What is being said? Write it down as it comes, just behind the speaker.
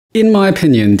In my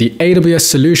opinion, the AWS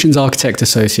Solutions Architect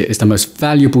Associate is the most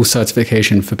valuable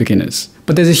certification for beginners.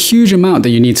 But there's a huge amount that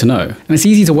you need to know, and it's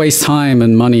easy to waste time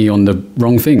and money on the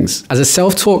wrong things. As a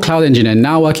self-taught cloud engineer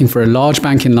now working for a large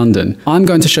bank in London, I'm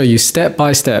going to show you step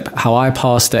by step how I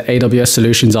passed the AWS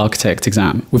Solutions Architect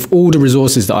exam with all the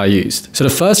resources that I used. So the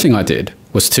first thing I did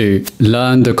was to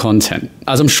learn the content.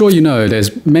 As I'm sure you know,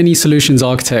 there's many Solutions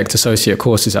Architect Associate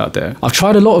courses out there. I've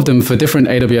tried a lot of them for different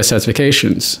AWS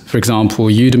certifications. For example,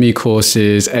 Udemy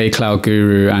courses, A Cloud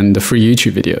Guru, and the free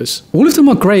YouTube videos. All of them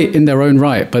are great in their own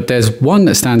right, but there's one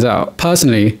that stands out.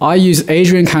 Personally, I use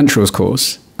Adrian Cantrell's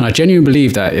course, and I genuinely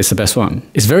believe that it's the best one.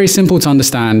 It's very simple to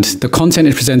understand, the content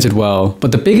is presented well,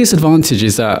 but the biggest advantage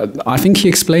is that I think he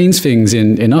explains things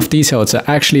in enough detail to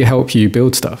actually help you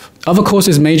build stuff. Other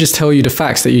courses may just tell you the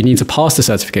facts that you need to pass the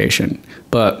certification,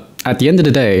 but at the end of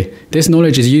the day, this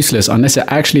knowledge is useless unless it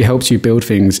actually helps you build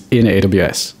things in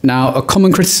AWS. Now, a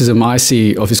common criticism I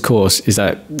see of his course is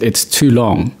that it's too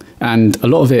long, and a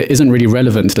lot of it isn't really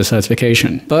relevant to the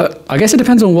certification. But I guess it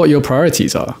depends on what your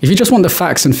priorities are. If you just want the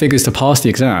facts and figures to pass the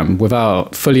exam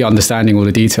without fully understanding all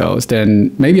the details,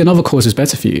 then maybe another course is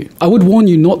better for you. I would warn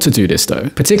you not to do this though,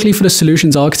 particularly for the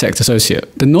Solutions Architect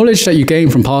Associate. The knowledge that you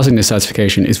gain from passing this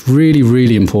certification is really,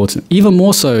 really important, even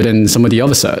more so than some of the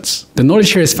other certs. The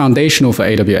knowledge here is foundational for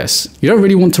AWS. You don't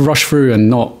really want to rush through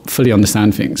and not fully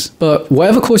understand things. But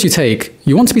whatever course you take,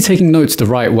 you want to be taking notes the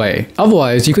right way.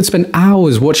 Otherwise, you could spend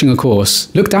hours watching a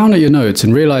course, look down at your notes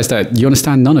and realize that you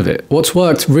understand none of it. What's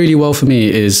worked really well for me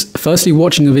is firstly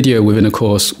watching a video within a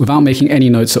course without making any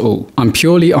notes at all. I'm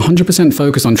purely 100%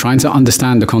 focused on trying to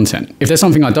understand the content. If there's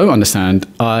something I don't understand,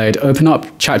 I'd open up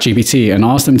ChatGPT and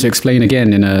ask them to explain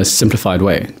again in a simplified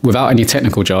way, without any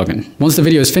technical jargon. Once the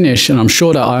video is finished and I'm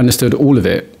sure that I understood all of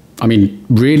it,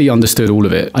 really understood all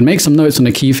of it, I'd make some notes on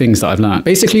the key things that I've learned.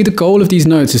 Basically, the goal of these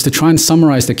notes is to try and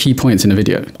summarize the key points in the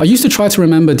video. I used to try to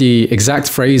remember the exact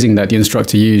phrasing that the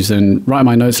instructor used and write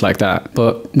my notes like that,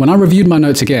 but when I reviewed my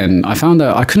notes again, I found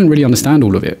that I couldn't really understand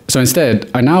all of it. So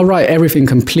instead, I now write everything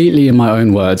completely in my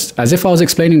own words, as if I was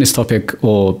explaining this topic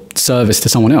or service to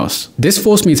someone else. This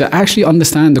forced me to actually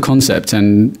understand the concept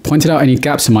and pointed out any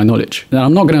gaps in my knowledge. Now,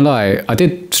 I'm not gonna lie, I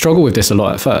did struggle with this a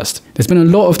lot at first. There's been a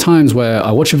lot of times where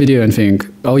I watch a video and think,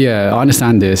 oh yeah, I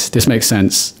understand this makes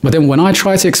sense. But then when I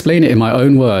try to explain it in my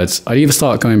own words, I'd either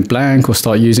start going blank or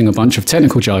start using a bunch of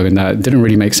technical jargon that didn't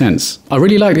really make sense. I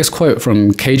really like this quote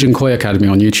from Cajun Koi Academy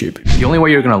on YouTube. The only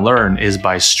way you're going to learn is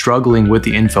by struggling with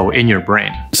the info in your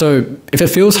brain. So if it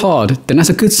feels hard, then that's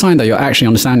a good sign that you're actually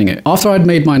understanding it. After I'd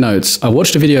made my notes, I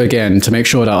watched the video again to make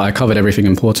sure that I covered everything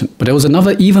important. But there was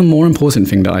another even more important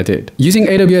thing that I did. Using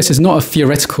AWS is not a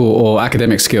theoretical or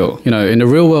academic skill. You know, in the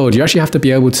real world, you actually have to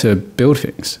be able to build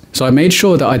things. So I made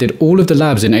sure that I did all of the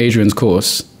labs in Adrian's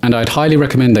course, and I'd highly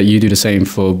recommend that you do the same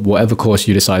for whatever course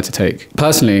you decide to take.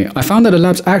 Personally, I found that the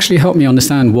labs actually helped me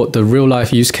understand what the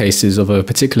real-life use cases of a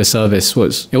particular service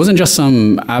was. It wasn't just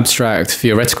some abstract,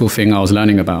 theoretical thing I was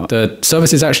learning about. The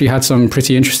services actually had some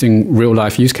pretty interesting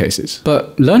real-life use cases.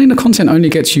 But learning the content only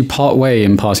gets you part way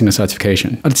in passing the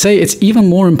certification. I'd say it's even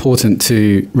more important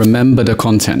to remember the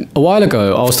content. A while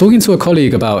ago, I was talking to a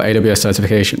colleague about AWS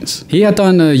certifications. He had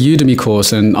done a Udemy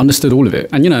course and understood all of it.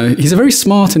 And you know, he's a very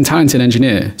smart and talented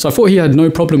engineer. So I thought he had no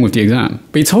problem with the exam.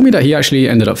 But he told me that he actually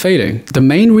ended up failing. The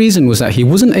main reason was that he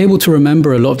wasn't able to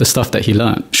remember a lot of the stuff that he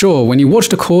learned. Sure, when he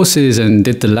watched the courses and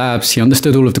did the labs, he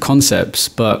understood all of the concepts,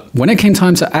 but when it came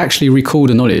time to actually recall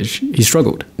the knowledge, he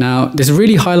struggled. Now, this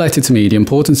really highlighted to me the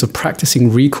importance of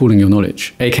practicing recalling your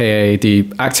knowledge, aka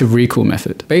the active recall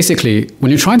method. Basically,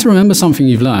 when you're trying to remember something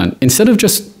you've learned, instead of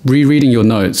just rereading your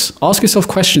notes, ask yourself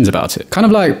questions about it. Kind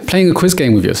of like playing a quiz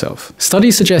game with yourself.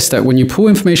 Studies suggest that when you pull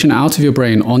information out of your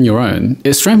brain on your own,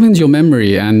 it strengthens your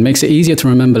memory and makes it easier to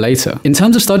remember later. In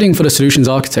terms of studying for the Solutions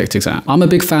Architect exam, I'm a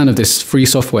big fan of this free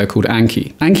software called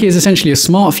Anki. Anki is essentially a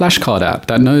smart flashcard app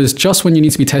that knows just when you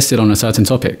need to be tested on a certain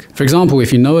topic. For example,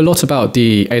 if you know a lot about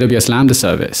the AWS Lambda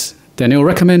service, then it will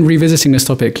recommend revisiting this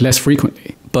topic less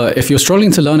frequently. But if you're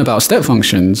struggling to learn about step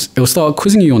functions, it will start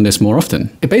quizzing you on this more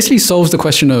often. It basically solves the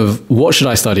question of what should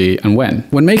I study and when.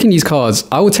 When making these cards,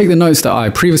 I would take the notes that I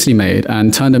previously made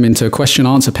and turn them into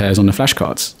question-answer pairs on the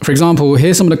flashcards. For example,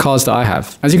 here's some of the cards that I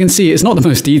have. As you can see, it's not the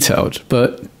most detailed,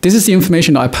 but this is the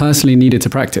information that I personally needed to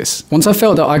practice. Once I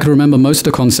felt that I could remember most of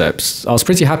the concepts, I was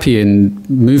pretty happy and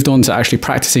moved on to actually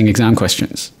practicing exam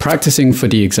questions, practicing for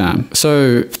the exam.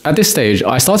 So at this stage,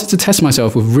 I started to test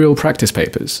myself with real practice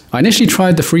papers. I initially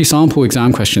tried the free sample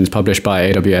exam questions published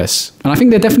by AWS, and I think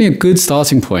they're definitely a good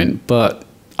starting point, but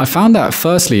I found that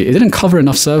firstly, it didn't cover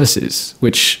enough services,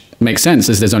 which makes sense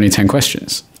as there's only 10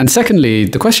 questions. And secondly,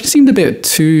 the questions seemed a bit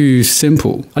too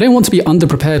simple. I didn't want to be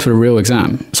underprepared for the real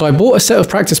exam. So I bought a set of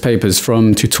practice papers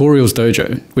from Tutorials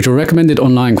Dojo, which were recommended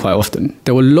online quite often.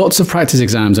 There were lots of practice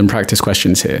exams and practice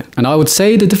questions here, and I would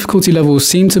say the difficulty level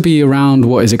seemed to be around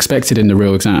what is expected in the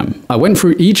real exam. I went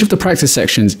through each of the practice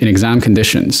sections in exam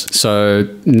conditions, so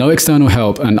no external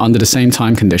help and under the same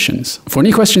time conditions. For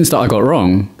any questions that I got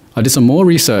wrong, I did some more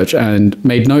research and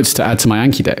made notes to add to my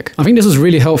Anki deck. I think this was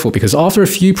really helpful because after a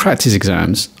few practice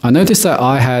exams, I noticed that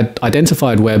I had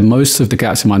identified where most of the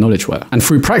gaps in my knowledge were. And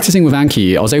through practicing with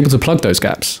Anki, I was able to plug those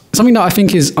gaps. Something that I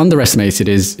think is underestimated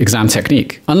is exam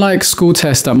technique. Unlike school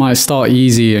tests that might start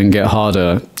easy and get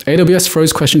harder, AWS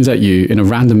throws questions at you in a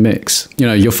random mix.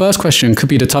 Your first question could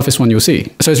be the toughest one you'll see.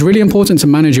 So it's really important to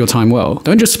manage your time well.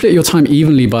 Don't just split your time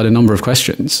evenly by the number of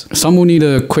questions. Some will need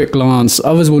a quick glance,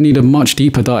 others will need a much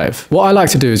deeper dive. What I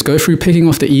like to do is go through picking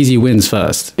off the easy wins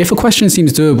first. If a question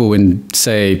seems doable in,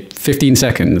 say, 15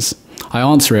 seconds, I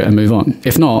answer it and move on.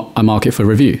 If not, I mark it for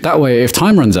review. That way, if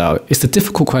time runs out, it's the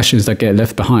difficult questions that get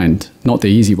left behind, not the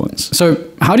easy ones. So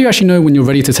how do you actually know when you're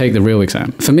ready to take the real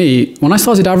exam? For me, when I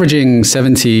started averaging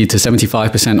 70 to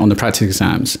 75% on the practice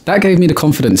exams, that gave me the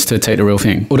confidence to take the real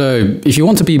thing. Although, if you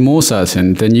want to be more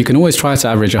certain, then you can always try to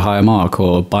average a higher mark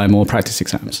or buy more practice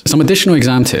exams. Some additional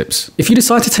exam tips. If you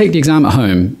decide to take the exam at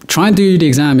home, try and do the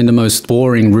exam in the most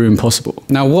boring room possible.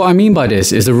 Now, what I mean by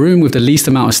this is the room with the least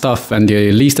amount of stuff and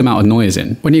the least amount of noise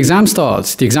in. When the exam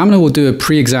starts, the examiner will do a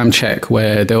pre-exam check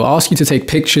where they'll ask you to take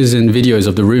pictures and videos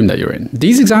of the room that you're in.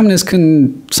 These examiners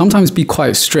can sometimes be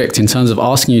quite strict in terms of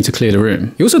asking you to clear the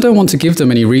room. You also don't want to give them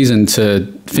any reason to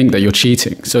think that you're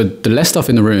cheating, so the less stuff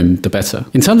in the room, the better.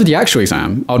 In terms of the actual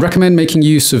exam, I would recommend making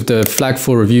use of the flag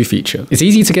for review feature. It's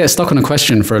easy to get stuck on a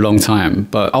question for a long time,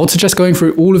 but I would suggest going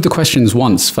through all of the questions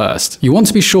once first. You want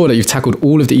to be sure that you've tackled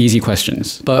all of the easy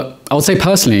questions, but I would say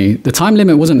personally, the time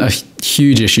limit wasn't a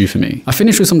huge issue for me. I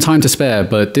finished with some time to spare,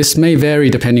 but this may vary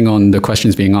depending on the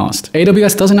questions being asked.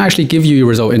 AWS doesn't actually give you your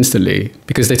result instantly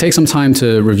because they take some time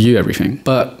to review everything,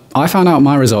 but I found out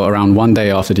my result around 1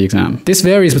 day after the exam. This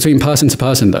varies between person to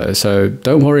person though, so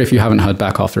don't worry if you haven't heard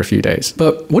back after a few days.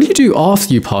 But what do you do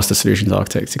after you pass the Solutions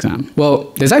Architect exam?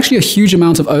 Well, there's actually a huge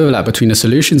amount of overlap between the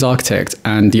Solutions Architect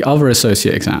and the other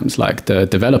associate exams, like the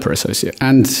Developer Associate.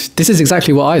 And this is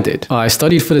exactly what I did. I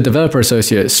studied for the Developer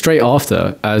Associate straight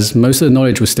after, as most of the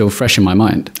knowledge was still fresh in my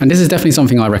mind. And this is definitely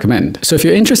something I recommend. So if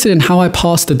you're interested in how I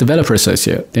passed the Developer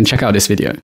Associate, then check out this video.